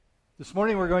This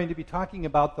morning we're going to be talking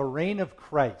about the reign of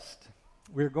Christ.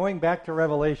 We're going back to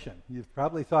Revelation. You've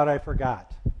probably thought I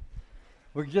forgot.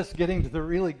 We're just getting to the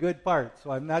really good part, so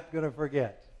I'm not going to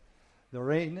forget. The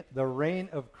reign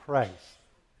of Christ.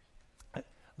 A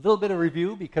little bit of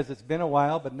review because it's been a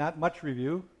while, but not much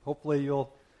review. Hopefully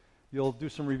you'll do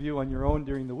some review on your own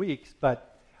during the weeks.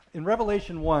 But in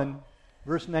Revelation 1,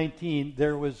 verse 19,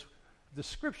 there was the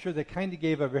scripture that kind of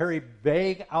gave a very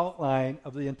vague outline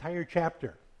of the entire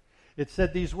chapter. It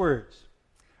said these words,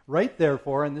 "Write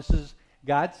therefore," and this is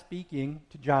God speaking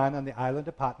to John on the island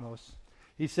of Patmos.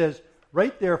 He says,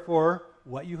 "Write therefore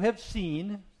what you have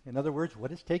seen," in other words,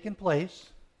 what has taken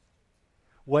place,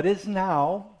 what is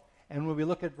now, and when we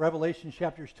look at Revelation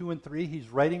chapters 2 and 3, he's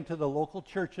writing to the local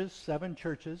churches, 7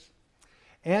 churches,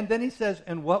 and then he says,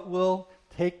 "and what will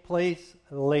take place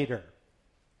later."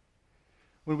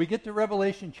 When we get to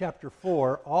Revelation chapter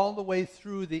 4, all the way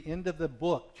through the end of the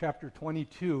book, chapter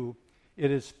 22, it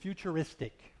is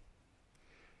futuristic.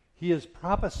 He is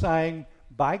prophesying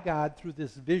by God through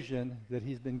this vision that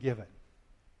he's been given.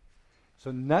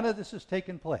 So none of this has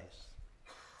taken place.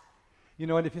 You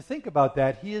know, and if you think about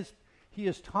that, he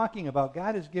is talking about,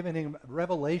 God has given him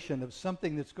revelation of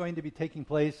something that's going to be taking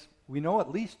place, we know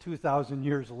at least 2,000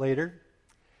 years later.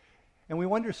 And we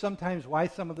wonder sometimes why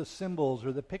some of the symbols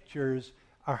or the pictures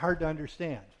are hard to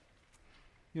understand.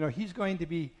 You know, he's going to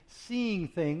be seeing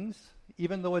things,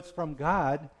 even though it's from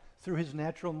God, through his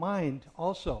natural mind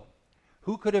also.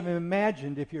 Who could have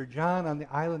imagined, if you're John on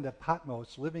the island of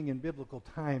Patmos, living in biblical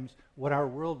times, what our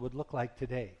world would look like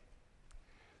today?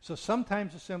 So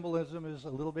sometimes the symbolism is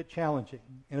a little bit challenging.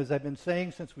 And as I've been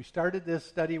saying since we started this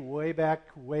study way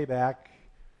back,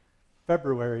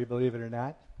 February, believe it or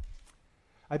not,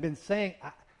 I've been saying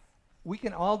we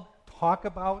can all talk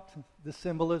about the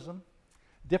symbolism,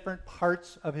 different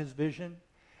parts of his vision,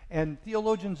 and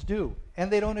theologians do,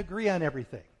 and they don't agree on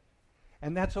everything.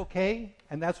 And that's okay,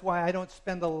 and that's why I don't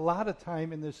spend a lot of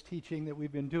time in this teaching that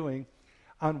we've been doing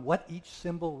on what each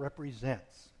symbol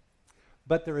represents.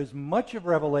 But there is much of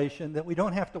Revelation that we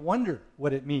don't have to wonder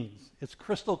what it means. It's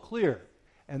crystal clear,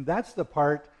 and that's the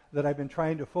part that I've been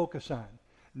trying to focus on.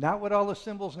 Not what all the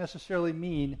symbols necessarily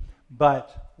mean,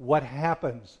 but what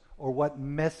happens or what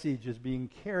message is being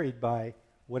carried by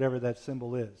whatever that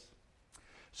symbol is.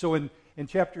 So in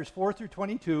chapters 4 through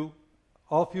 22,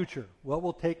 all future, what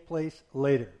will take place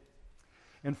later.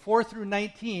 And 4 through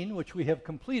 19, which we have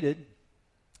completed,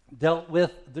 dealt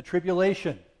with the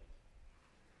tribulation.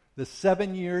 The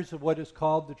 7 years of what is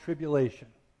called the tribulation.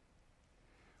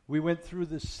 We went through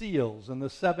the seals, and the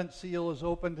 7th seal is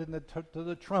opened to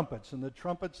the trumpets, and the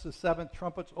 7th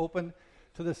trumpet's opened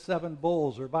to the 7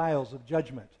 bowls or vials of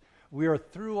judgment. We are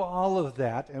through all of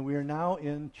that, and we are now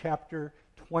in chapter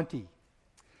 20.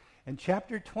 And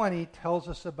chapter 20 tells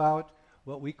us about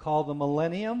what we call the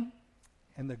millennium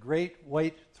and the great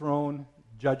white throne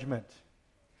judgment.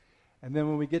 And then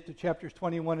when we get to chapters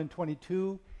 21 and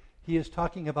 22, he is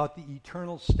talking about the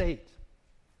eternal state,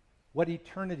 what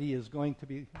eternity is going to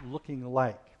be looking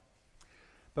like.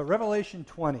 But Revelation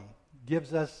 20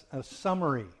 gives us a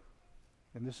summary,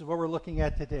 and this is what we're looking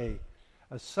at today,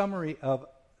 a summary of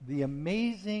the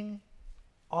amazing,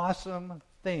 awesome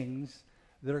things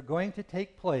that are going to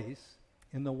take place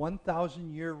in the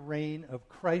 1,000-year reign of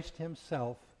Christ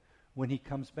himself when he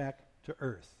comes back to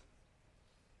earth.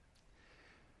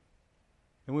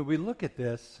 And when we look at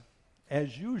this,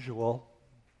 as usual,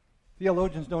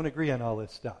 theologians don't agree on all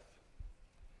this stuff.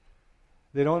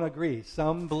 They don't agree.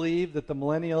 Some believe that the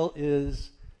millennial is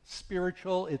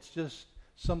spiritual.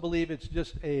 Some believe it's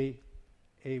just a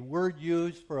word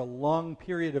used for a long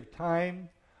period of time.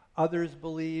 Others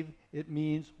believe it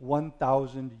means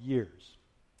 1,000 years.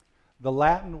 The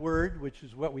Latin word, which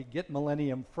is what we get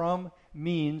millennium from,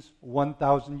 means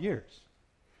 1,000 years.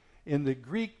 In the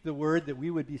Greek, the word that we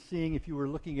would be seeing if you were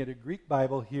looking at a Greek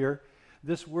Bible here,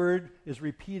 this word is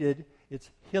repeated.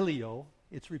 It's hilio.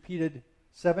 It's repeated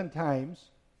 7 times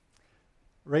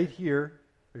right here,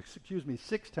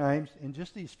 6 times in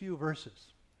just these few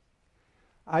verses.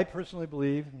 I personally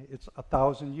believe it's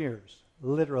 1,000 years,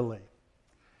 literally.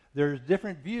 There's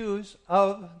different views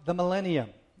of the millennium,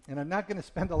 and I'm not going to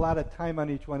spend a lot of time on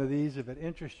each one of these. If it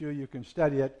interests you, you can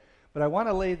study it, but I want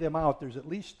to lay them out. There's at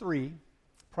least 3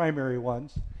 primary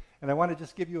ones, and I want to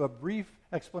just give you a brief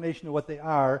explanation of what they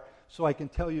are so I can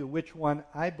tell you which one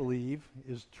I believe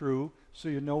is true so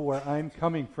you know where I'm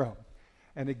coming from.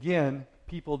 And again,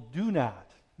 people do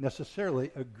not necessarily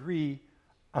agree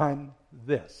on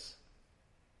this.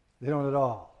 They don't at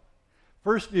all.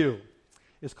 First view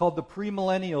is called the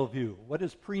premillennial view. What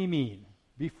does pre mean?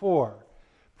 Before.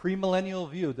 Premillennial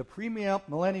view. The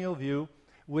premillennial view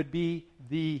would be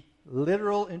the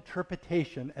literal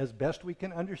interpretation, as best we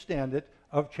can understand it,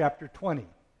 of chapter 20.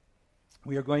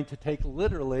 We are going to take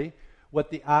literally what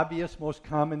the obvious, most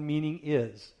common meaning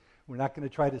is. We're not going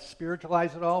to try to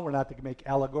spiritualize it all. We're not going to make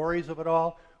allegories of it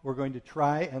all. We're going to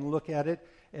try and look at it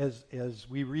as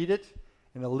we read it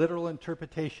in a literal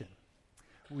interpretation.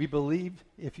 We believe,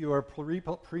 if you are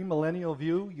premillennial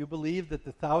view, you believe that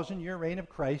the 1,000-year reign of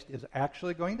Christ is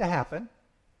actually going to happen.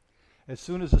 As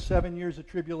soon as the 7 years of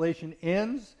tribulation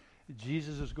ends,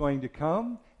 Jesus is going to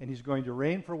come, and he's going to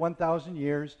reign for 1,000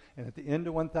 years, and at the end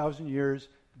of 1,000 years,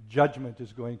 judgment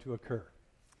is going to occur.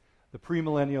 The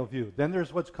premillennial view. Then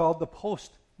there's what's called the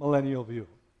postmillennial view.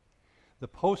 The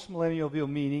postmillennial view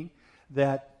meaning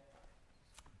that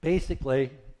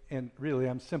basically, and really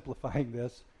I'm simplifying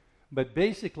this, but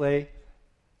basically,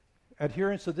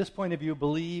 adherents to this point of view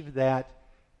believe that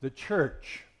the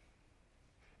church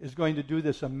is going to do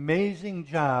this amazing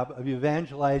job of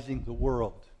evangelizing the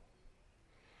world.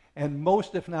 And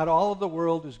most, if not all, of the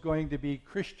world is going to be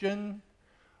Christian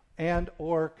and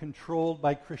or controlled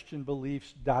by Christian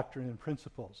beliefs, doctrine, and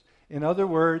principles. In other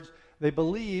words, they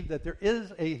believe that there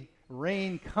is a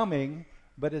reign coming,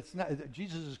 but it's not,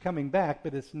 Jesus is coming back,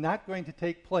 but it's not going to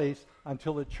take place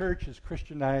until the church has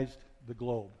Christianized the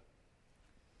globe.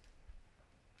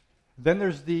 Then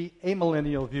there's the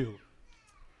amillennial view.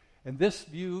 And this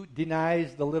view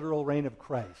denies the literal reign of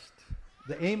Christ.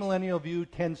 The amillennial view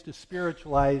tends to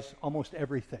spiritualize almost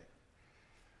everything.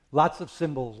 Lots of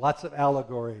symbols, lots of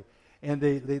allegory. And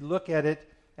they look at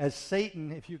it as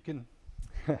Satan, if you can,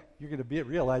 you're going to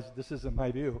realize this isn't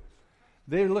my view.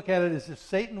 They look at it as if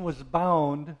Satan was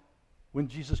bound when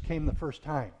Jesus came the first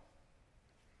time.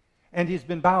 And he's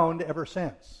been bound ever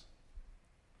since.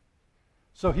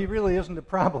 So he really isn't a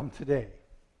problem today.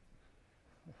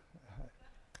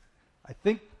 I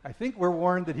think we're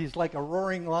warned that he's like a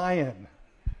roaring lion,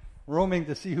 roaming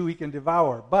to see who he can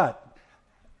devour. But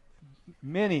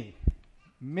many,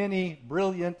 many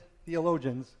brilliant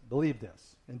theologians believe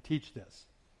this and teach this.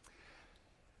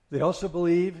 They also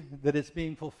believe that it's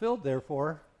being fulfilled,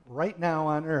 therefore, right now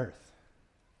on earth.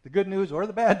 The good news or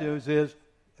the bad news is,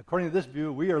 according to this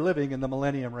view, we are living in the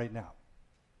millennium right now.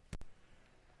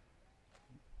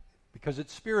 Because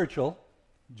it's spiritual,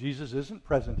 Jesus isn't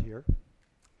present here.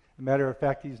 As a matter of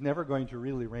fact, he's never going to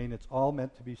really reign. It's all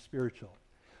meant to be spiritual.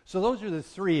 So those are the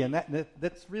three, and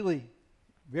that's really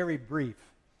very brief.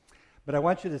 But I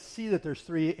want you to see that there's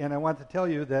three, and I want to tell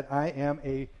you that I am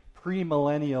a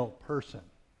premillennial person.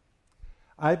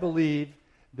 I believe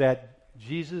that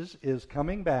Jesus is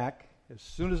coming back as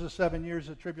soon as the 7 years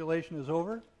of tribulation is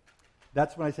over.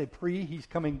 That's when I say he's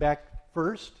coming back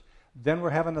first. Then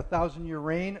we're having a 1,000-year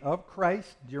reign of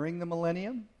Christ during the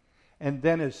millennium. And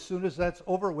then as soon as that's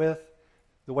over with,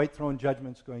 the white throne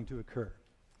judgment is going to occur.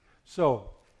 So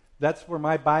that's where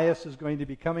my bias is going to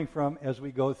be coming from as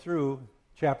we go through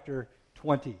chapter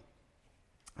 20.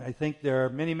 I think there are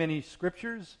many, many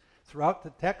scriptures throughout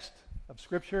the text of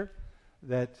Scripture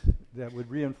that would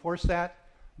reinforce that.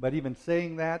 But even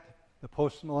saying that, the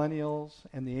postmillennials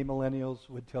and the amillennials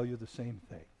would tell you the same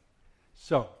thing.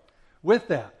 So, with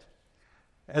that,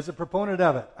 as a proponent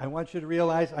of it, I want you to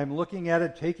realize I'm looking at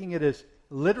it, taking it as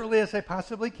literally as I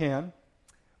possibly can,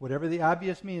 whatever the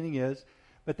obvious meaning is,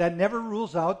 but that never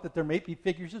rules out that there may be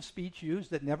figures of speech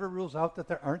used, that never rules out that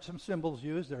there aren't some symbols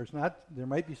used, there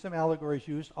might be some allegories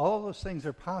used. All of those things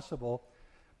are possible,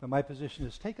 but my position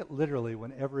is take it literally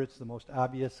whenever it's the most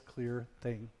obvious, clear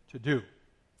thing to do.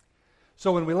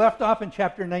 So when we left off in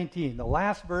chapter 19, the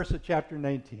last verse of chapter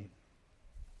 19,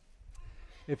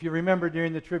 if you remember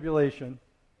during the tribulation,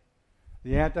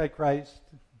 the Antichrist,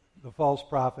 the false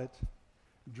prophet,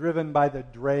 driven by the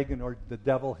dragon or the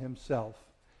devil himself,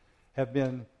 have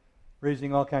been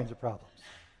raising all kinds of problems.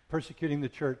 Persecuting the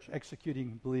church,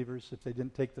 executing believers if they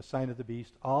didn't take the sign of the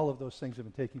beast. All of those things have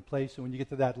been taking place. And when you get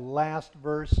to that last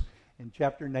verse in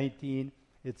chapter 19,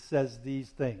 it says these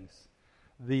things.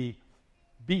 The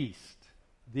beast,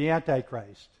 the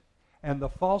Antichrist, and the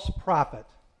false prophet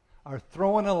are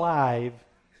thrown alive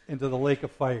into the lake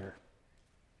of fire.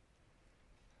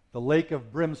 The lake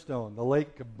of brimstone, the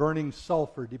lake of burning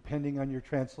sulfur, depending on your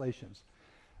translations.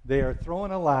 They are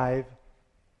thrown alive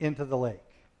into the lake.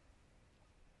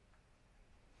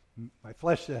 My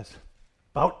flesh says,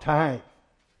 about time.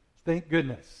 Thank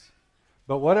goodness.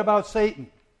 But what about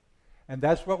Satan? And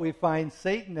that's what we find.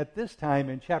 Satan at this time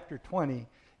in chapter 20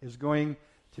 is going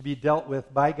to be dealt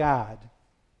with by God,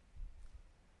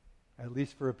 at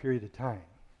least for a period of time.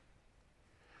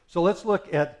 So let's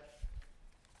look at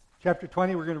chapter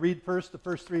 20. We're going to read first the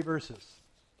first three verses.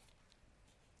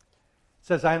 It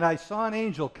says, "And I saw an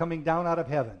angel coming down out of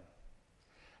heaven,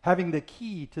 having the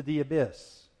key to the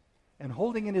abyss, and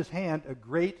holding in his hand a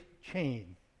great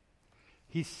chain.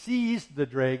 He seized the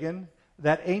dragon,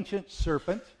 that ancient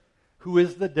serpent, who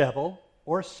is the devil,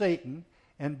 or Satan,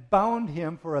 and bound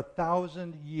him for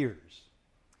 1,000 years.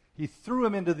 He threw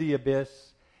him into the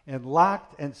abyss and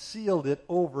locked and sealed it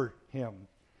over him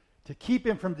to keep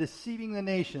him from deceiving the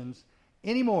nations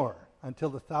anymore until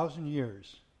the 1,000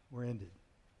 years were ended.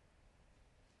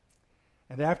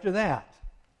 And after that,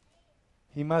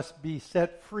 he must be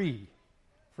set free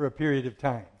for a period of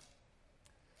time.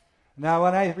 Now,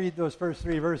 when I read those first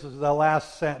 3 verses, the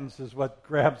last sentence is what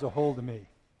grabs a hold of me.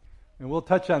 And we'll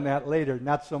touch on that later,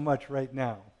 not so much right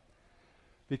now.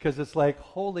 Because it's like,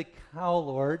 holy cow,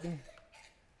 Lord.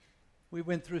 We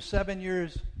went through 7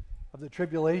 years of the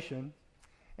tribulation,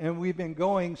 and we've been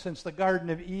going since the Garden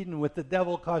of Eden with the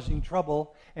devil causing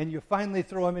trouble, and you finally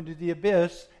throw him into the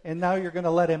abyss, and now you're going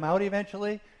to let him out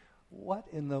eventually? What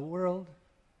in the world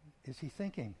is he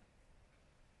thinking?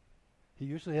 He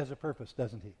usually has a purpose,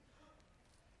 doesn't he?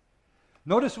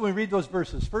 Notice when we read those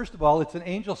verses, first of all, it's an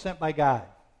angel sent by God.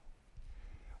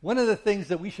 One of the things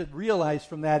that we should realize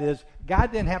from that is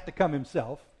God didn't have to come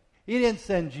himself. He didn't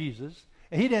send Jesus.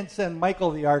 And he didn't send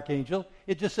Michael the archangel.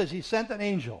 It just says he sent an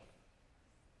angel.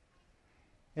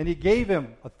 And he gave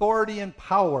him authority and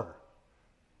power,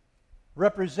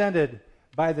 represented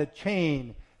by the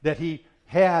chain that he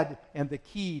had and the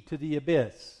key to the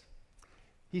abyss.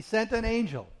 He sent an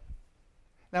angel.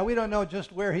 Now, we don't know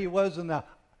just where he was in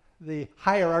the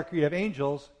hierarchy of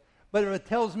angels, but what it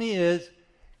tells me is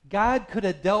God could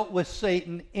have dealt with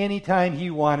Satan anytime he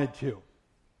wanted to.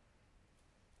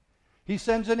 He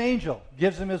sends an angel,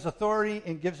 gives him his authority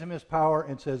and gives him his power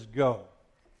and says, go.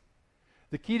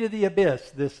 The key to the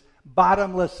abyss, this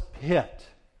bottomless pit.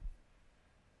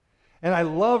 And I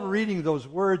love reading those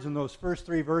words in those first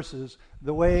 3 verses,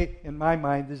 the way, in my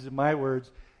mind, these are my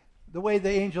words, the way the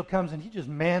angel comes and he just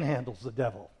manhandles the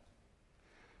devil.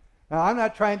 Now, I'm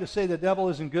not trying to say the devil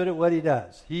isn't good at what he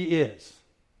does. He is.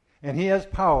 And he has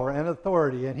power and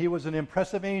authority, and he was an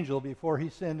impressive angel before he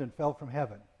sinned and fell from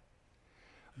heaven.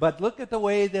 But look at the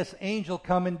way this angel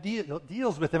comes and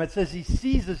deals with him. It says he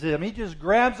seizes him. He just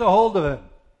grabs a hold of him.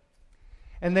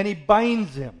 And then he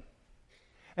binds him.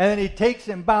 And then he takes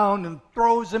him bound and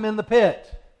throws him in the pit.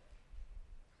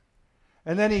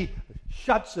 And then he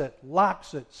shuts it,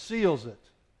 locks it, seals it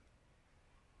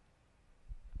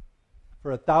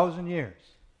for 1,000 years.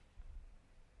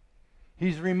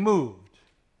 He's removed.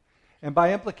 And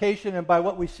by implication and by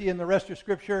what we see in the rest of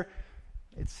Scripture,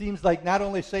 it seems like not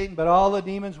only Satan, but all the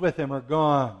demons with him are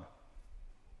gone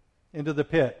into the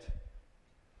pit.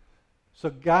 So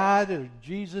God, or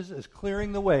Jesus, is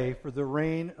clearing the way for the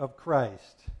reign of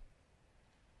Christ.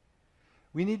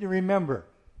 We need to remember,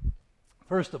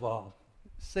 first of all,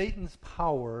 Satan's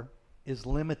power is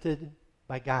limited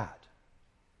by God.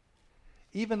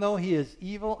 Even though he is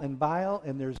evil and vile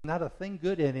and there's not a thing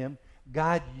good in him,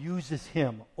 God uses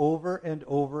him over and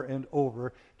over and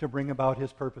over to bring about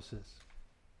his purposes.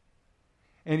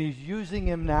 And he's using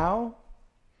him now,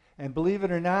 and believe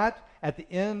it or not, at the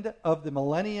end of the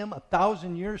millennium,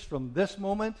 1,000 years from this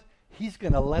moment, he's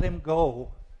going to let him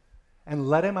go and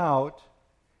let him out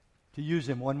to use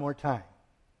him one more time.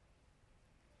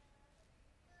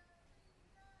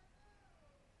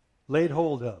 Laid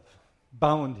hold of,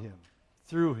 bound him,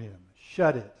 threw him,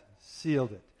 shut it,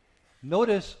 sealed it.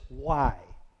 Notice why.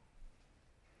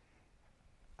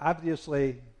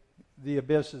 Obviously, the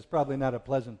abyss is probably not a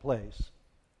pleasant place.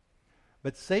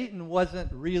 But Satan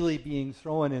wasn't really being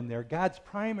thrown in there. God's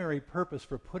primary purpose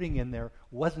for putting in there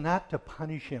was not to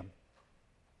punish him.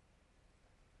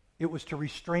 It was to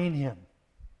restrain him.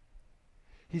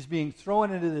 He's being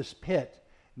thrown into this pit,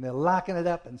 and they're locking it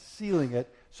up and sealing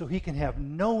it so he can have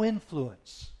no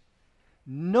influence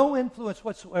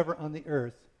whatsoever on the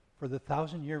earth for the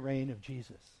 1,000-year reign of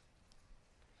Jesus.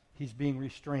 He's being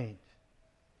restrained.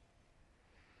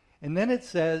 And then it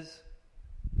says,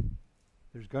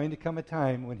 there's going to come a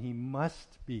time when he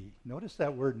must be, notice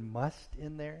that word must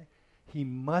in there, he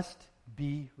must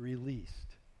be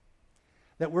released.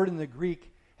 That word in the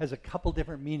Greek has a couple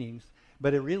different meanings,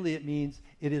 but it means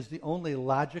it is the only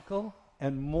logical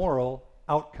and moral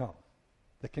outcome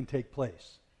that can take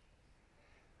place.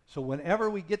 So whenever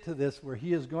we get to this where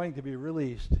he is going to be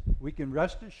released, we can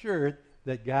rest assured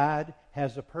that God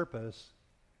has a purpose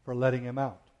for letting him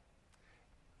out.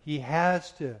 He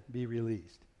has to be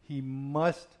released. He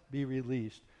must be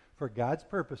released for God's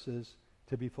purposes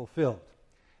to be fulfilled,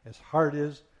 as hard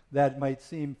as that might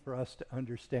seem for us to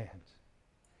understand.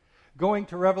 Going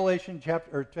to Revelation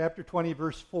chapter 20,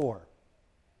 verse 4.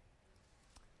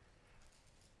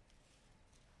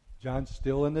 John's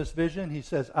still in this vision. He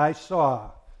says, I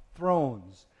saw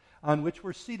thrones. on which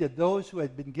were seated those who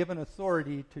had been given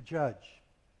authority to judge.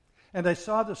 And I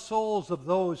saw the souls of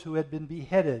those who had been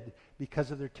beheaded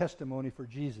because of their testimony for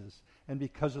Jesus and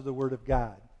because of the word of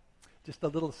God. Just a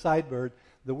little sidebird,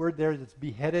 the word there that's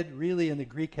beheaded really in the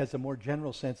Greek has a more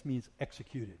general sense, means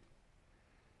executed.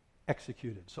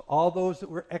 Executed. So all those that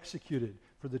were executed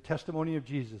for the testimony of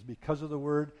Jesus because of the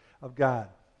word of God.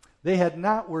 They had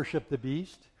not worshipped the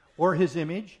beast or his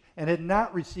image and had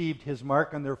not received his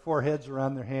mark on their foreheads or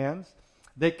on their hands.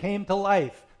 They came to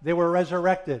life. They were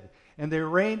resurrected, and they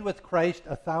reigned with Christ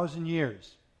 1,000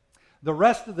 years. The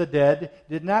rest of the dead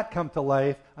did not come to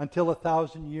life until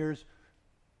 1,000 years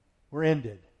were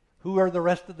ended. Who are the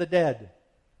rest of the dead?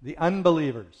 The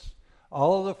unbelievers.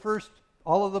 All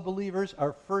of the believers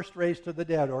are first raised to the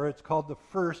dead, or it's called the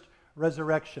first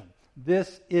resurrection.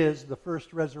 This is the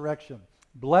first resurrection.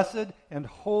 Blessed and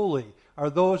holy are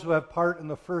those who have part in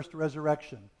the first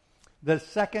resurrection. The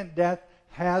second death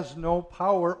has no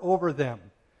power over them,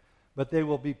 but they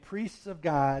will be priests of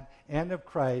God and of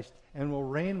Christ and will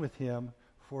reign with him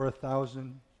for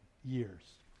 1,000 years.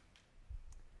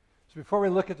 So before we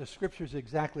look at the scriptures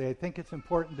exactly, I think it's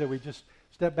important that we just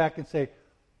step back and say,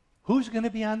 who's going to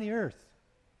be on the earth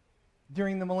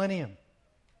during the millennium?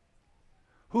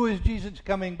 Who is Jesus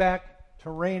coming back to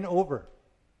reign over?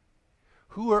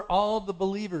 Who are all the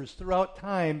believers throughout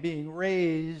time being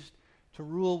raised to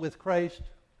rule with Christ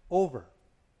over?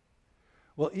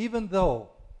 Well, even though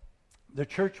the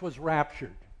church was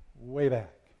raptured way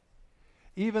back,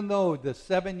 even though the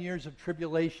 7 years of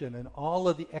tribulation and all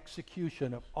of the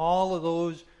execution of all of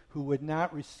those who would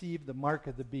not receive the mark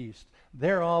of the beast,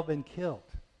 they're all been killed.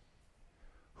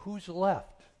 Who's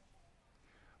left?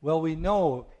 Well, we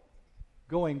know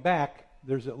going back,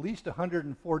 there's at least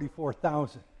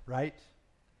 144,000, right?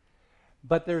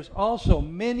 But there's also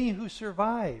many who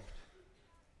survived.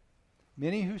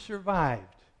 Many who survived.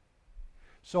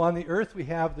 So on the earth we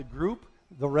have the group,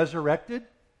 the resurrected,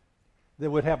 that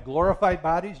would have glorified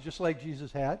bodies just like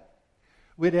Jesus had.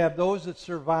 We'd have those that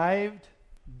survived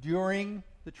during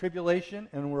the tribulation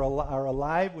and are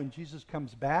alive when Jesus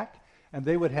comes back, and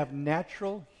they would have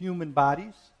natural human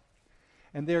bodies.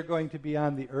 And they're going to be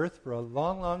on the earth for a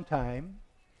long, long time,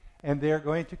 and they're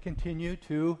going to continue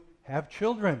to have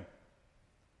children.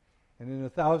 And in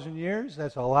 1,000 years,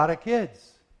 that's a lot of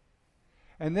kids.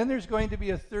 And then there's going to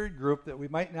be a third group that we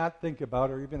might not think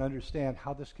about or even understand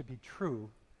how this could be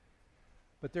true.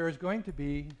 But there is going to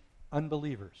be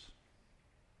unbelievers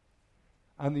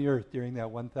on the earth during that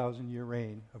 1,000-year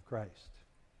reign of Christ.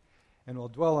 And we'll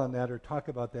dwell on that or talk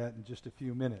about that in just a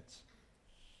few minutes.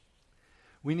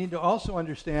 We need to also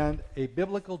understand a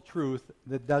biblical truth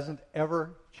that doesn't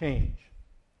ever change.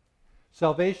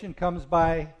 Salvation comes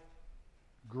by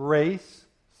grace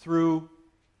through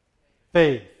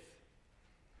faith.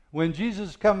 When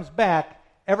Jesus comes back,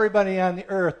 everybody on the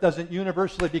earth doesn't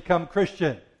universally become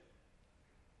Christian.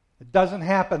 It doesn't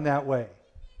happen that way.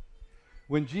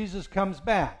 When Jesus comes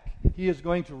back, he is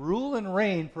going to rule and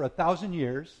reign for 1,000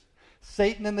 years.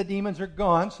 Satan and the demons are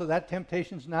gone, so that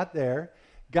temptation's not there.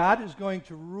 God is going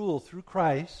to rule through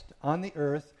Christ on the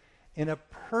earth in a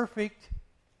perfect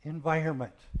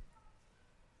environment.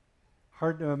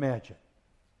 Hard to imagine.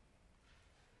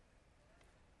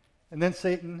 And then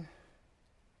Satan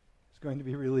is going to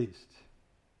be released.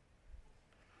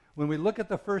 When we look at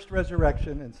the first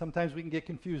resurrection, and sometimes we can get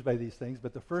confused by these things,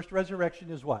 but the first resurrection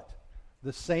is what?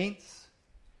 The saints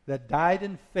that died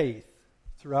in faith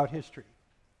throughout history.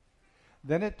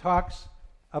 Then it talks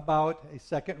about a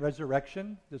second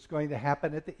resurrection that's going to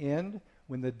happen at the end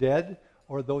when the dead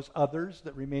or those others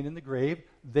that remain in the grave,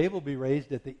 they will be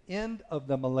raised at the end of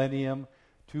the millennium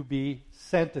to be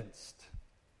sentenced.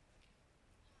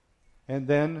 And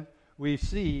then we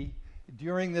see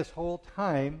during this whole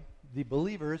time the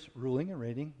believers ruling and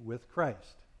reigning with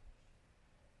Christ.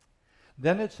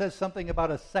 Then it says something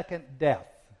about a second death.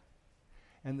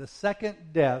 And the second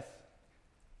death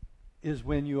is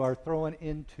when you are thrown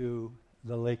into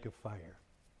the lake of fire.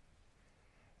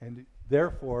 And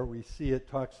therefore, we see it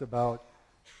talks about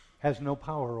has no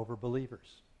power over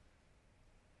believers.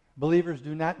 Believers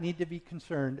do not need to be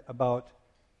concerned about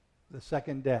the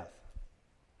second death,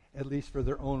 at least for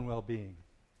their own well-being.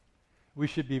 We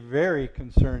should be very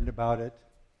concerned about it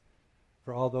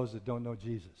for all those that don't know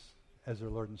Jesus as their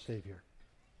Lord and Savior.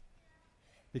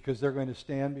 Because they're going to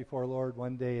stand before Lord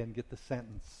one day and get the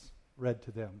sentence read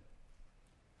to them.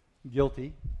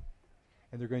 Guilty,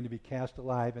 and they're going to be cast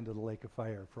alive into the lake of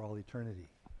fire for all eternity.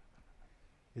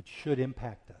 It should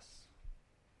impact us.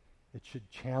 It should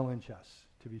challenge us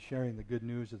to be sharing the good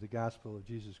news of the gospel of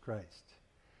Jesus Christ.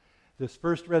 This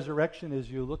first resurrection, as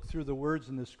you look through the words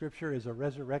in the Scripture, is a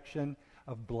resurrection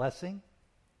of blessing.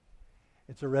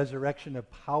 It's a resurrection of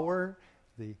power.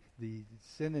 The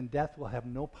sin and death will have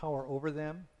no power over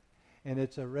them. And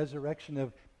it's a resurrection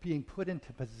of being put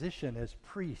into position as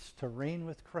priests to reign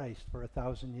with Christ for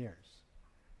 1,000 years.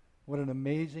 What an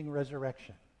amazing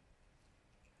resurrection.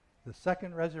 The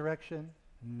second resurrection,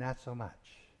 not so much.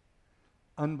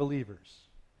 Unbelievers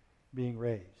being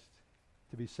raised,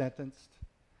 to be sentenced,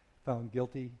 found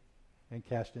guilty, and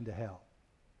cast into hell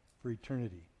for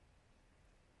eternity.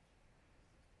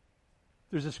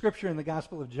 There's a scripture in the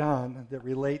Gospel of John that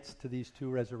relates to these two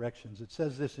resurrections. It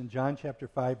says this in John chapter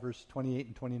 5, verse 28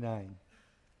 and 29.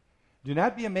 Do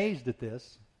not be amazed at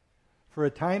this, for a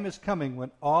time is coming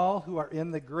when all who are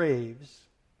in the graves,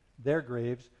 their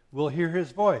graves, will hear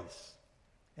his voice,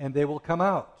 and they will come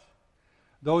out.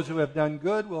 Those who have done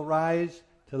good will rise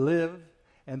to live,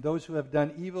 and those who have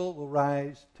done evil will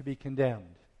rise to be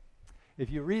condemned. If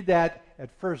you read that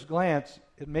at first glance,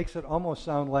 it makes it almost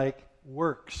sound like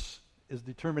works is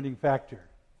the determining factor.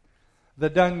 The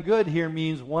done good here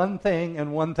means one thing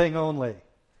and one thing only.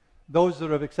 Those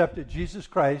that have accepted Jesus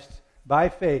Christ by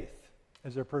faith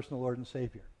as their personal Lord and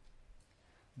Savior.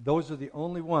 Those are the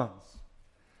only ones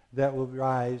that will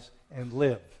rise and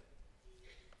live.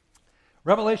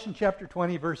 Revelation chapter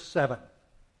 20, verse 7.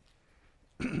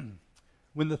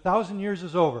 When the 1,000 years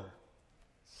is over,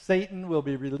 Satan will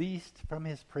be released from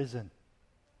his prison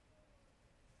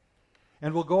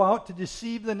and will go out to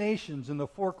deceive the nations in the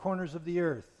four corners of the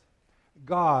earth,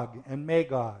 Gog and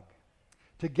Magog,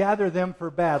 to gather them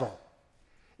for battle.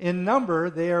 In number,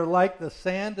 they are like the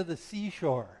sand of the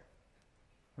seashore.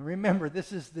 And remember,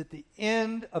 this is at the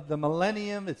end of the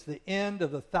millennium. It's the end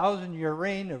of the 1,000-year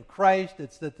reign of Christ.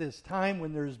 It's at this time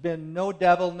when there's been no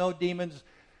devil, no demons,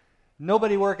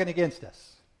 nobody working against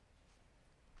us.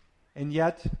 And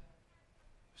yet,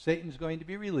 Satan's going to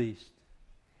be released.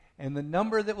 And the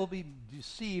number that will be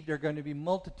deceived are going to be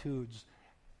multitudes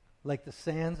like the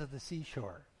sands of the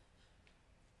seashore.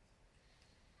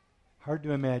 Hard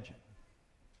to imagine.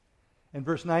 And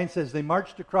verse 9 says, they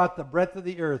marched across the breadth of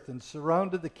the earth and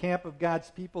surrounded the camp of God's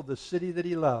people, the city that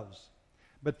he loves.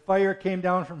 But fire came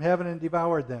down from heaven and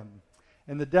devoured them.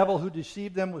 And the devil who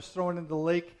deceived them was thrown into the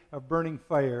lake of burning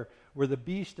fire, where the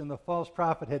beast and the false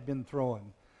prophet had been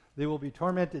thrown. They will be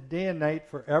tormented day and night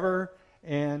forever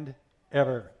and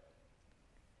ever.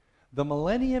 The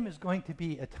millennium is going to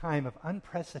be a time of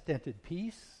unprecedented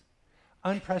peace,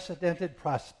 unprecedented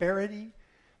prosperity,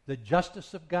 the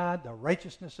justice of God, the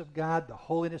righteousness of God, the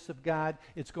holiness of God.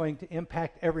 It's going to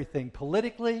impact everything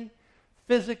politically,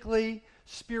 physically,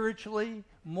 spiritually,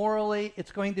 morally.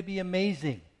 It's going to be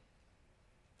amazing.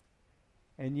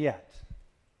 And yet,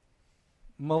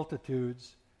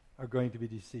 multitudes are going to be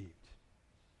deceived.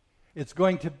 It's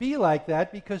going to be like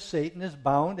that because Satan is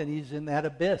bound and he's in that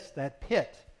abyss, that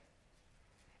pit.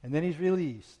 And then he's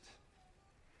released.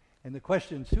 And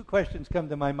two questions come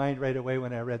to my mind right away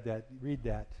when I read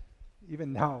that.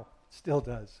 Even now, it still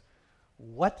does.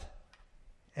 What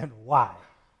and why?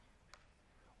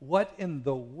 What in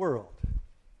the world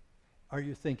are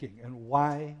you thinking? And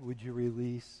why would you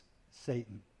release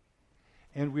Satan?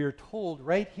 And we are told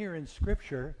right here in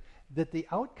Scripture that the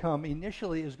outcome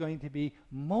initially is going to be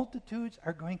multitudes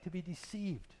are going to be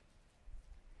deceived.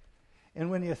 And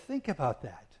when you think about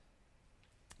that,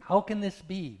 how can this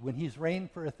be when he's reigned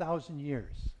for 1,000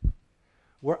 years?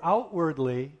 Where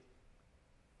outwardly,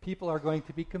 people are going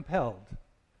to be compelled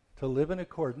to live in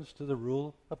accordance to the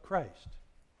rule of Christ.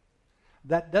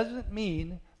 That doesn't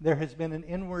mean there has been an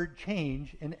inward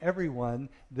change in everyone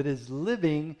that is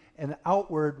living an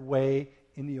outward way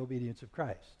in the obedience of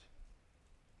Christ.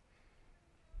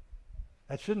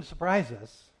 That shouldn't surprise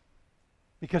us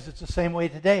because it's the same way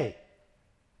today.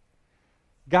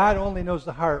 God only knows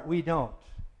the heart, we don't.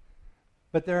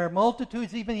 But there are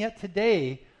multitudes even yet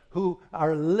today who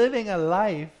are living a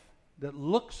life that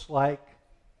looks like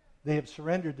they have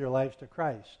surrendered their lives to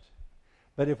Christ.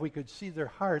 But if we could see their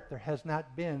heart, there has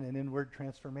not been an inward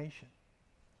transformation.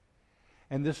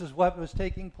 And this is what was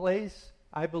taking place,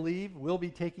 I believe, will be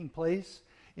taking place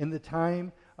in the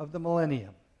time of the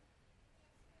millennium.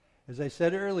 As I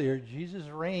said earlier, Jesus'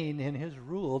 reign and his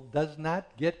rule does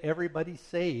not get everybody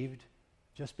saved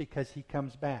just because he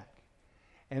comes back.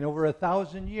 And over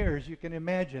 1,000 years, you can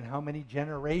imagine how many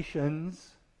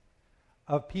generations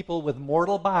of people with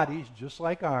mortal bodies, just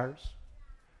like ours,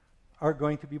 are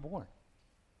going to be born.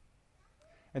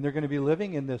 And they're going to be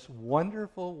living in this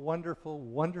wonderful, wonderful,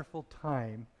 wonderful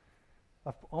time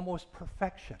of almost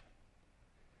perfection.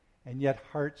 And yet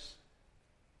hearts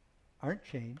aren't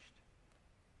changed.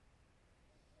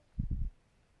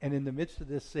 And in the midst of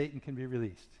this, Satan can be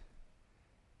released.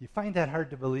 You find that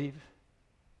hard to believe?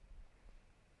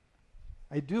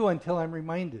 I do until I'm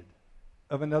reminded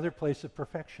of another place of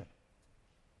perfection,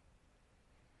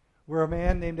 where a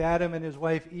man named Adam and his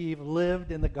wife Eve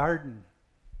lived in the garden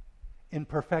in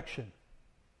perfection.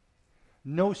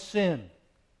 No sin.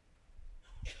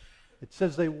 It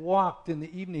says they walked in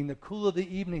the evening, the cool of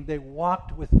the evening, they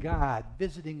walked with God,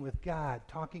 visiting with God,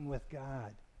 talking with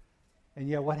God. And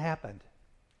yet what happened?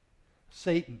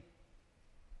 Satan,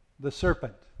 the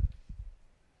serpent,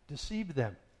 deceived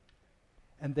them,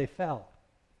 and they fell.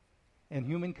 And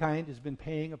humankind has been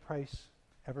paying a price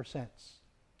ever since.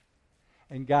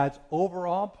 And God's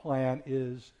overall plan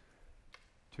is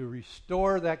to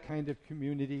restore that kind of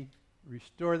community,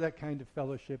 restore that kind of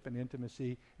fellowship and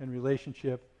intimacy and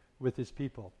relationship with his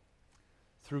people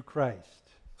through Christ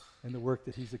and the work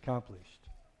that he's accomplished.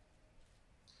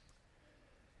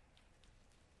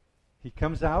 He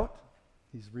comes out,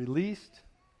 he's released.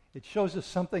 It shows us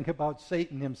something about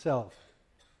Satan himself.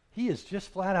 He is just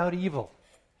flat out evil.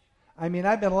 I mean,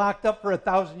 I've been locked up for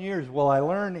 1,000 years. Will I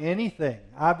learn anything?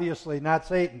 Obviously not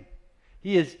Satan.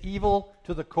 He is evil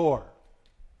to the core.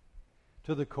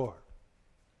 To the core.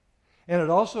 And it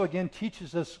also, again,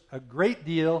 teaches us a great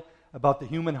deal about the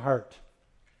human heart.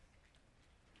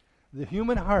 The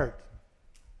human heart,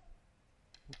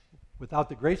 without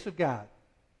the grace of God,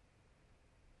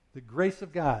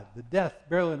 the death,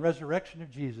 burial, and resurrection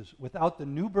of Jesus, without the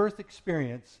new birth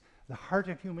experience, the heart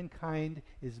of humankind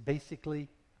is basically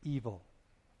evil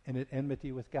and at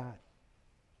enmity with God.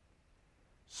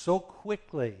 So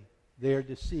quickly they are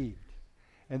deceived.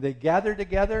 And they gather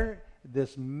together,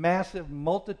 this massive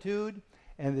multitude,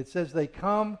 and it says they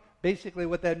come. Basically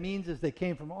what that means is they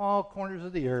came from all corners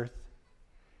of the earth,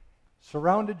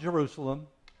 surrounded Jerusalem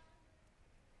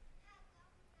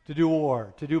to do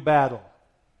war, to do battle.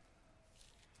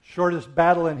 Shortest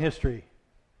battle in history.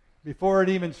 Before it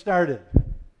even started,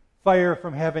 fire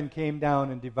from heaven came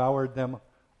down and devoured them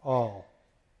all.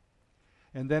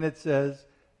 And then it says,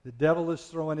 the devil is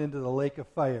thrown into the lake of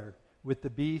fire with the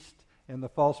beast and the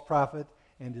false prophet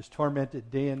and is tormented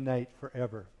day and night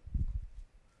forever.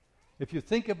 If you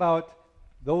think about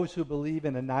those who believe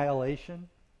in annihilation,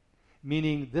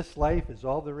 meaning this life is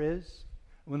all there is,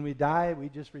 when we die, we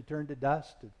just return to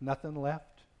dust, there's nothing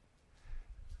left.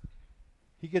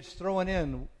 He gets thrown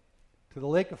in to the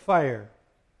lake of fire.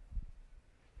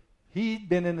 He'd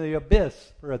been in the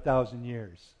abyss for 1,000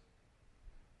 years.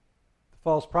 The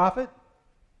false prophet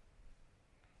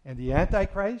and the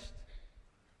Antichrist,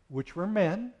 which were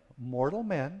men, mortal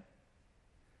men,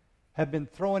 have been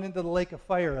thrown into the lake of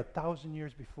fire 1,000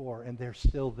 years before, and they're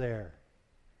still there.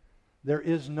 There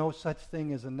is no such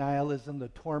thing as annihilism, the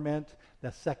torment,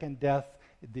 the second death,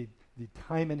 the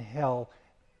time in hell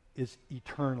is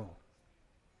eternal.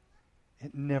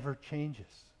 It never changes.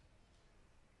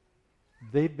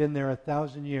 They've been there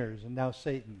 1,000 years, and now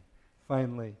Satan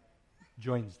finally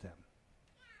joins them.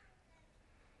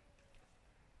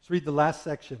 Let's read the last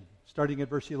section, starting at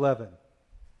verse 11.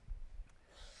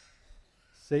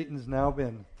 Satan's now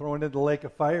been thrown into the lake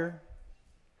of fire.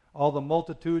 All the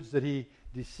multitudes that he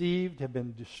deceived have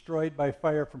been destroyed by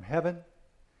fire from heaven.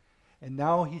 And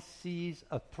now he sees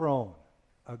a throne,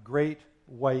 a great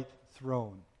white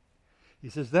throne. He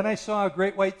says, then I saw a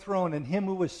great white throne and him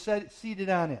who was seated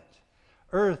on it.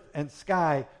 Earth and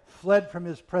sky fled from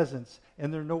his presence,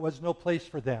 and there was no place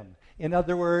for them. In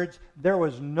other words, there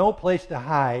was no place to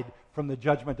hide from the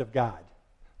judgment of God.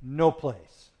 No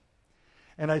place.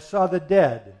 And I saw the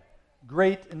dead,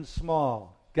 great and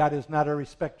small. God is not a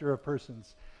respecter of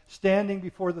persons. Standing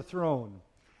before the throne,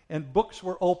 and books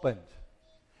were opened.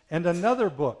 And another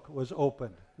book was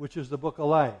opened, which is the book of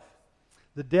life.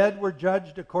 The dead were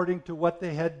judged according to what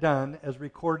they had done, as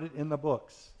recorded in the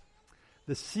books.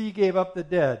 The sea gave up the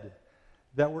dead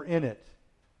that were in it.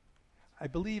 I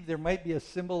believe there might be a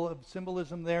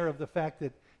symbolism there of the fact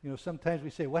that, sometimes we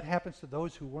say, what happens to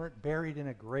those who weren't buried in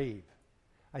a grave?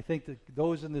 I think that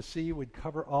those in the sea would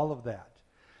cover all of that.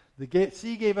 The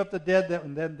sea gave up the dead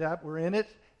that were in it,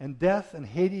 and death and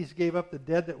Hades gave up the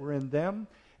dead that were in them,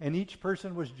 and each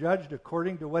person was judged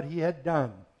according to what he had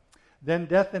done. Then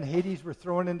death and Hades were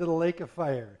thrown into the lake of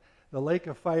fire. The lake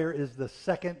of fire is the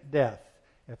second death.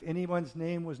 If anyone's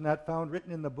name was not found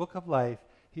written in the book of life,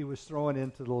 he was thrown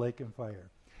into the lake of fire.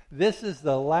 This is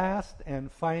the last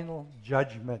and final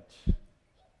judgment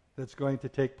that's going to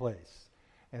take place.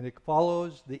 And it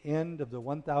follows the end of the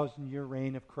 1,000-year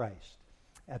reign of Christ.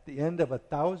 At the end of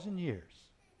 1,000 years,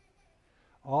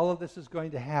 all of this is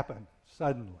going to happen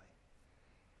suddenly.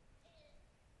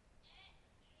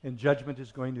 And judgment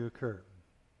is going to occur.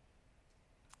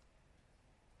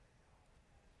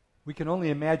 We can only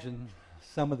imagine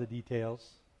some of the details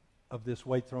of this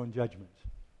white throne judgment.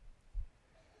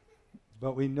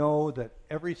 But we know that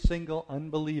every single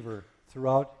unbeliever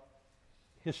throughout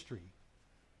history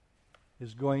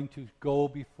is going to go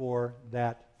before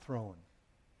that throne.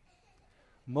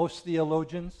 Most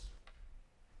theologians,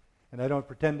 and I don't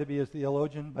pretend to be a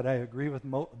theologian, but I agree with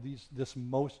this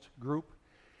most group,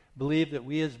 believe that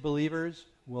we as believers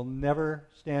will never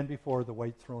stand before the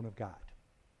white throne of God.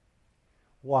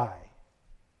 Why?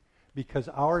 Because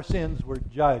our sins were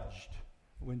judged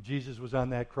when Jesus was on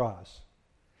that cross,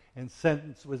 and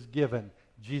sentence was given.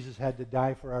 Jesus had to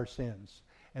die for our sins,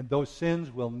 and those sins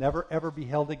will never ever be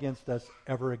held against us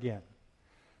ever again.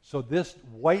 So this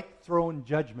white throne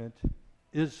judgment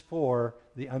is for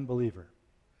the unbeliever.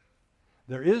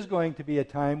 There is going to be a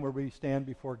time where we stand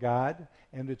before God,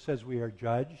 and it says we are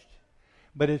judged,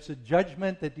 but it's a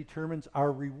judgment that determines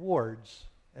our rewards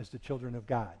as the children of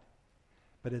God.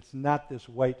 But it's not this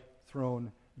white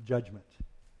throne judgment.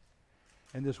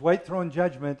 And this white throne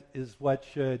judgment is what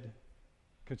should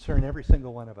concern every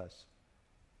single one of us.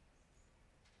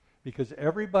 Because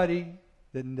everybody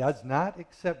that does not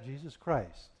accept Jesus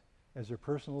Christ as their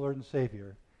personal Lord and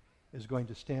Savior is going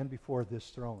to stand before this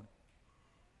throne.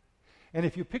 And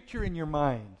if you picture in your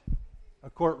mind a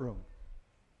courtroom,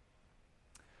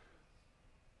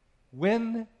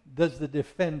 when does the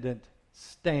defendant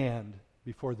stand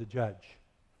before the judge?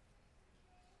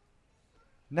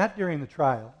 Not during the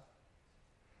trial,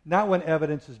 not when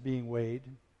evidence is being weighed.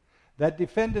 That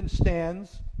defendant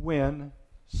stands when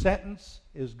sentence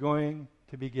is going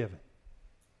to be given.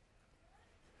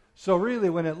 So really,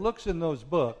 when it looks in those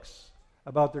books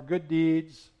about their good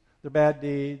deeds, their bad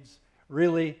deeds,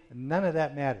 really, none of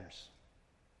that matters.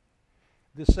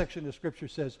 This section of Scripture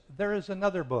says, there is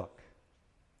another book,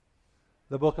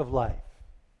 the book of life.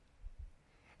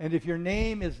 And if your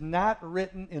name is not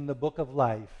written in the book of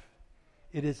life,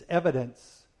 it is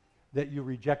evidence that you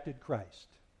rejected Christ.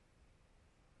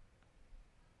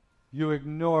 You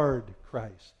ignored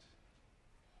Christ.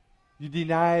 You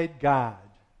denied God.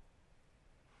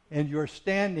 And you're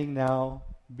standing now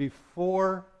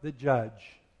before the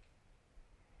judge,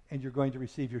 and you're going to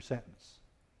receive your sentence.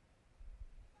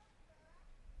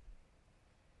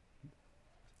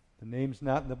 The name's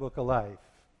not in the book of life.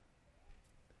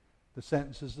 The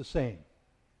sentence is the same.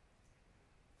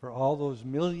 For all those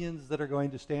millions that are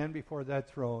going to stand before that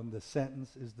throne, the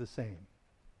sentence is the same.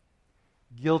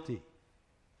 Guilty,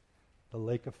 the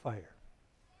lake of fire,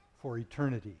 for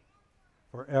eternity,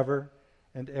 forever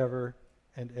and ever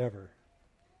and ever.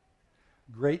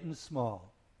 Great and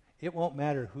small. It won't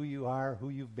matter who you are, who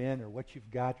you've been, or what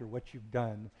you've got, or what you've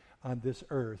done on this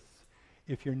earth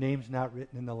if your name's not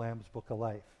written in the Lamb's book of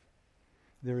life.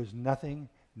 There is nothing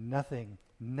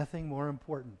more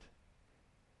important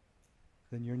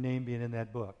than your name being in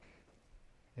that book.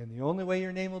 And the only way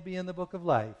your name will be in the book of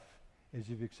life is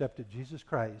you've accepted Jesus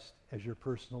Christ as your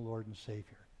personal Lord and Savior.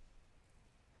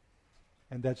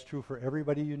 And that's true for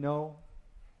everybody you know,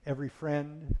 every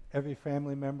friend, every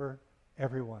family member,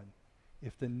 everyone.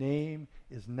 If the name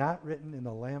is not written in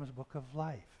the Lamb's book of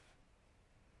life,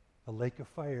 the lake of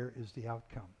fire is the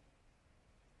outcome.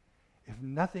 If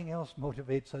nothing else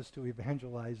motivates us to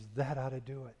evangelize, that ought to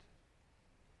do it.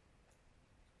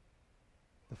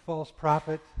 The false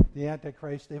prophet, the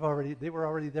Antichrist, they were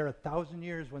already there 1,000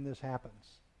 years when this happens.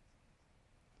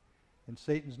 And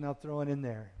Satan's now throwing in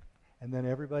there. And then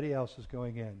everybody else is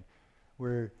going in,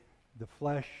 where the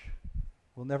flesh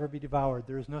will never be devoured.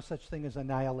 There is no such thing as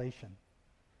annihilation.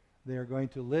 They are going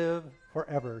to live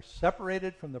forever,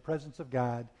 separated from the presence of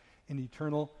God in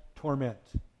eternal torment.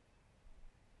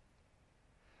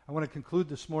 I want to conclude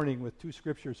this morning with 2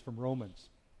 scriptures from Romans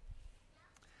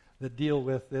that deal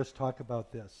with this, talk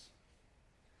about this.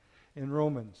 In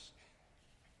Romans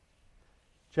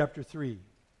chapter 3,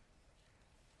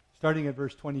 starting at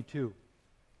verse 22.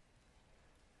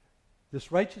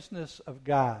 This righteousness of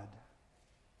God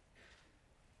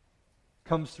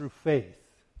comes through faith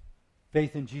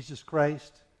in Jesus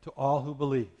Christ to all who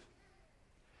believe.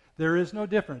 There is no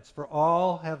difference, for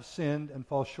all have sinned and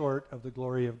fall short of the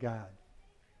glory of God.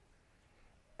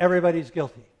 Everybody's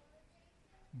guilty.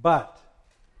 But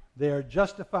they are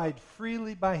justified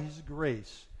freely by His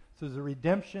grace through the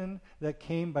redemption that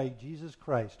came by Jesus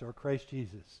Christ, or Christ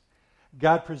Jesus.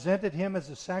 God presented Him as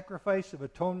a sacrifice of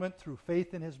atonement through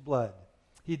faith in His blood.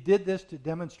 He did this to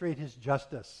demonstrate His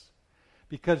justice,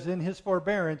 because in His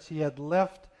forbearance He had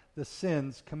left the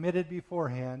sins committed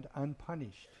beforehand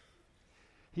unpunished.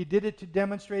 He did it to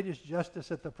demonstrate His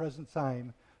justice at the present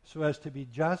time, so as to be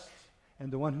just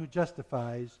and the one who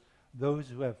justifies those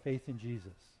who have faith in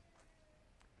Jesus.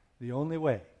 The only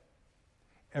way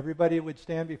everybody would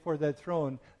stand before that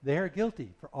throne. They are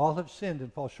guilty, for all have sinned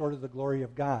and fall short of the glory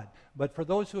of God. But for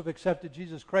those who have accepted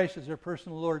Jesus Christ as their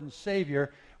personal Lord and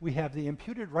Savior, we have the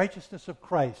imputed righteousness of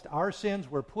Christ. Our sins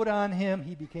were put on him.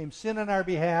 He became sin on our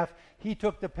behalf. He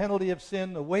took the penalty of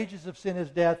sin. The wages of sin is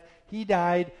death. He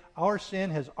died. Our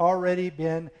sin has already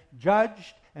been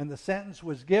judged, and the sentence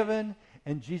was given,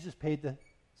 and Jesus paid the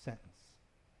sentence.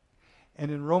 And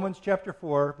in Romans chapter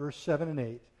 4, verse 7 and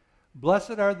 8,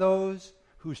 blessed are those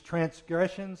whose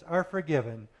transgressions are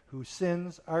forgiven, whose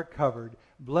sins are covered.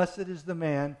 Blessed is the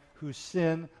man whose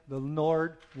sin the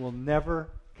Lord will never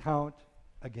count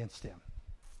against him.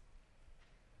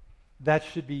 That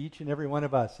should be each and every one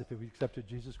of us if we accepted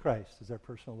Jesus Christ as our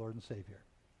personal Lord and Savior.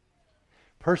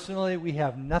 Personally, we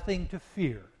have nothing to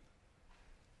fear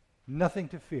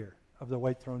of the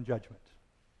white throne judgment.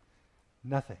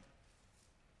 Nothing.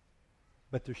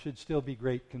 But there should still be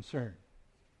great concern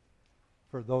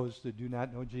for those that do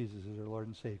not know Jesus as their Lord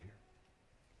and Savior.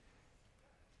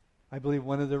 I believe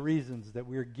one of the reasons that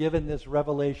we're given this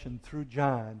revelation through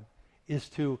John is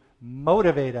to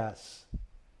motivate us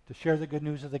to share the good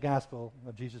news of the gospel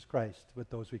of Jesus Christ with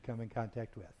those we come in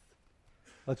contact with.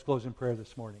 Let's close in prayer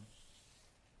this morning.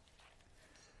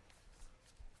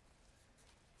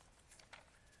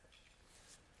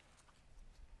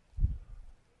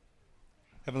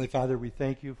 Heavenly Father, we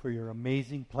thank you for your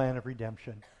amazing plan of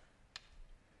redemption.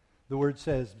 The Word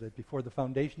says that before the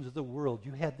foundations of the world,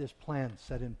 you had this plan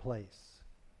set in place,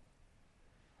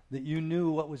 that you knew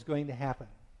what was going to happen,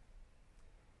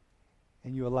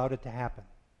 and you allowed it to happen.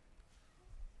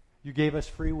 You gave us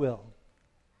free will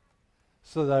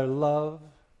so that our love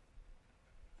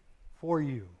for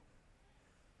you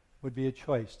would be a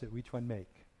choice that each one make.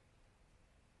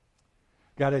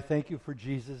 God, I thank you for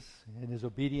Jesus and his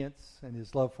obedience and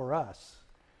his love for us,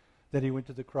 that he went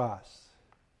to the cross,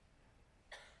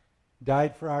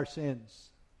 died for our sins,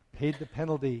 paid the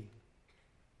penalty,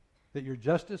 that your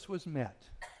justice was met,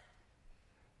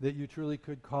 that you truly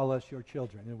could call us your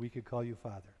children and we could call you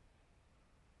Father.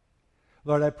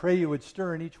 Lord, I pray you would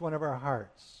stir in each one of our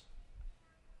hearts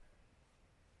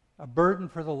a burden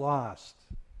for the lost,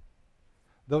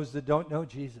 those that don't know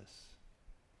Jesus.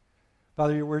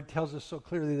 Father, your word tells us so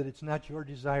clearly that it's not your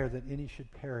desire that any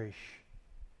should perish,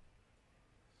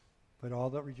 but all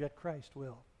that reject Christ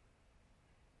will.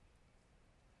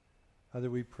 Father,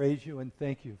 we praise you and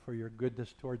thank you for your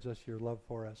goodness towards us, your love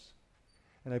for us.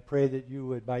 And I pray that you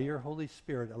would, by your Holy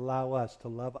Spirit, allow us to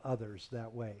love others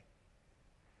that way,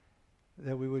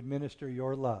 that we would minister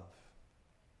your love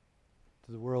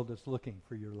to the world that's looking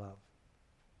for your love.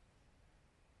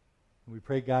 And we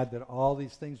pray, God, that all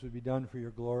these things would be done for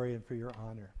your glory and for your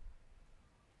honor.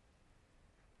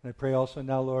 And I pray also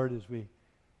now, Lord, as we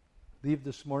leave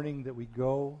this morning, that we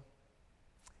go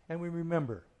and we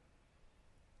remember.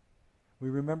 We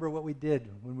remember what we did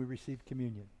when we received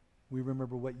communion. We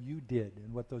remember what you did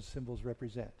and what those symbols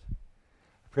represent.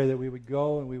 I pray that we would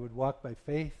go and we would walk by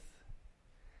faith,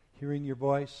 hearing your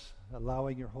voice,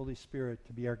 allowing your Holy Spirit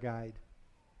to be our guide.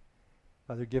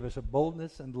 Father, give us a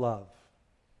boldness and love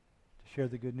to share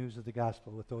the good news of the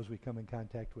gospel with those we come in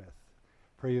contact with.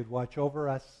 Pray you'd watch over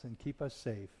us and keep us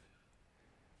safe.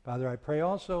 Father, I pray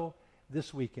also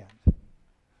this weekend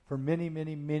for many,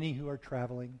 many, many who are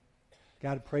traveling.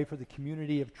 God, I pray for the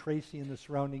community of Tracy and the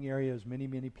surrounding areas. Many,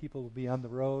 many people will be on the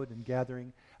road and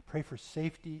gathering. Pray for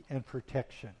safety and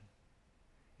protection.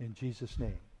 In Jesus'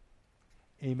 name,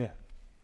 amen.